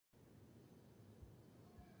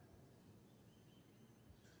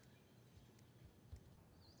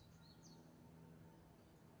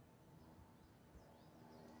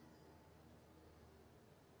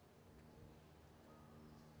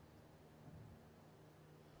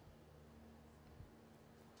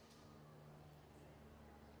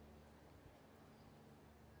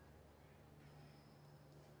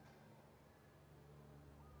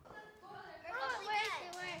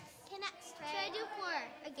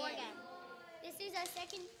She's our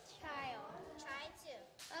second child. Try to.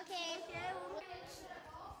 Okay. We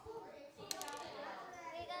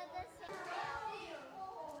got the same.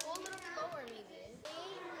 Go a little bit lower, maybe. 7.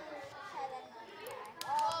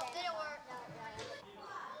 Oh, didn't work. Did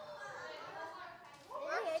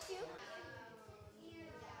it hit you?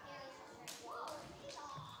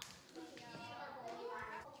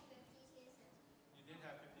 You did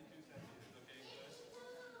have 52 centimeters, okay,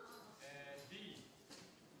 good. And D.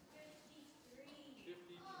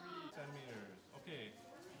 53 centimeters, okay.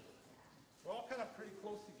 We're all kind of pretty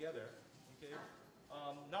close together, okay.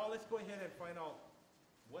 Now let's go ahead and find out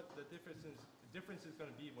what the difference is going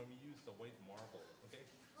to be when we use the white marble, okay?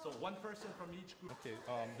 So one person from each group. Okay,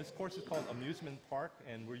 this course is called Amusement Park,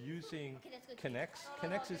 and we're using Connects.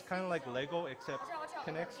 Connects is kind of like Lego, except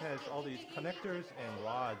Connects has all these connectors and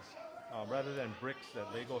rods rather than bricks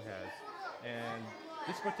that Lego has. And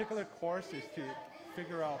this particular course is to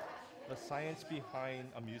figure out the science behind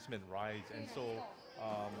amusement rides. And so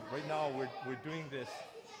right now we're doing this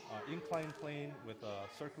incline plane with a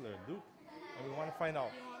circular loop. And we want to find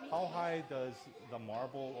out how high does the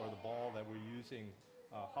marble or the ball that we're using,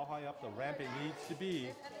 how high up the ramp it needs to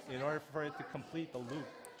be in order for it to complete the loop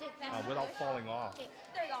without falling off. There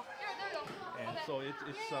you go. There you go. And so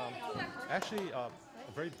it's actually a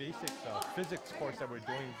very basic physics course that we're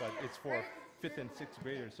doing, but it's for 5th and 6th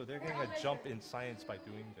graders. So they're getting a jump in science by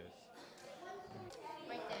doing this.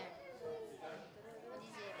 Right there. What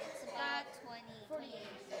is it? It's about 20.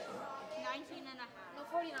 19 and a half. No,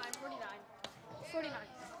 49. 49.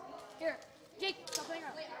 Here, Jake, stop playing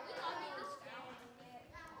around.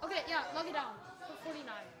 Okay, yeah, knock it down.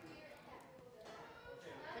 49.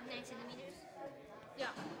 With 9 centimeters?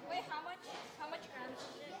 Yeah. Wait, how much grams is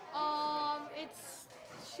it? It's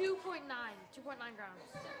 2.9 grams.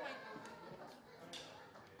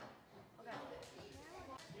 Okay.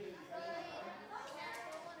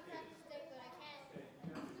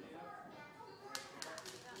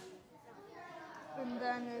 And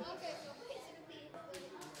then it's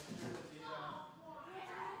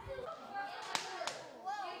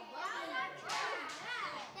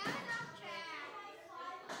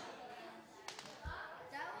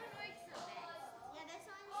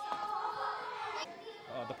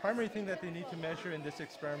The primary thing that they need to measure in this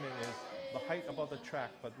experiment is the height above the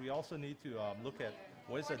track, but we also need to look at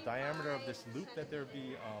what is the diameter of this loop that they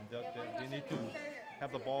need to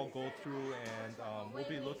have the ball go through, and we'll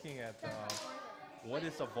be looking at what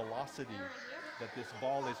is the velocity that this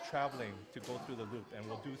ball is traveling to go through the loop, and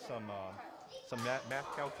we'll do some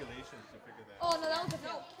math calculations to figure that out. Oh no, that was a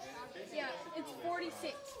fail. Yeah, it's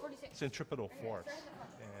 46. Centripetal force,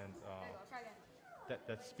 and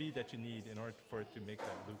that speed that you need in order for it to make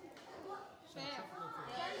that loop.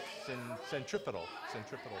 Centripetal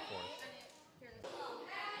force.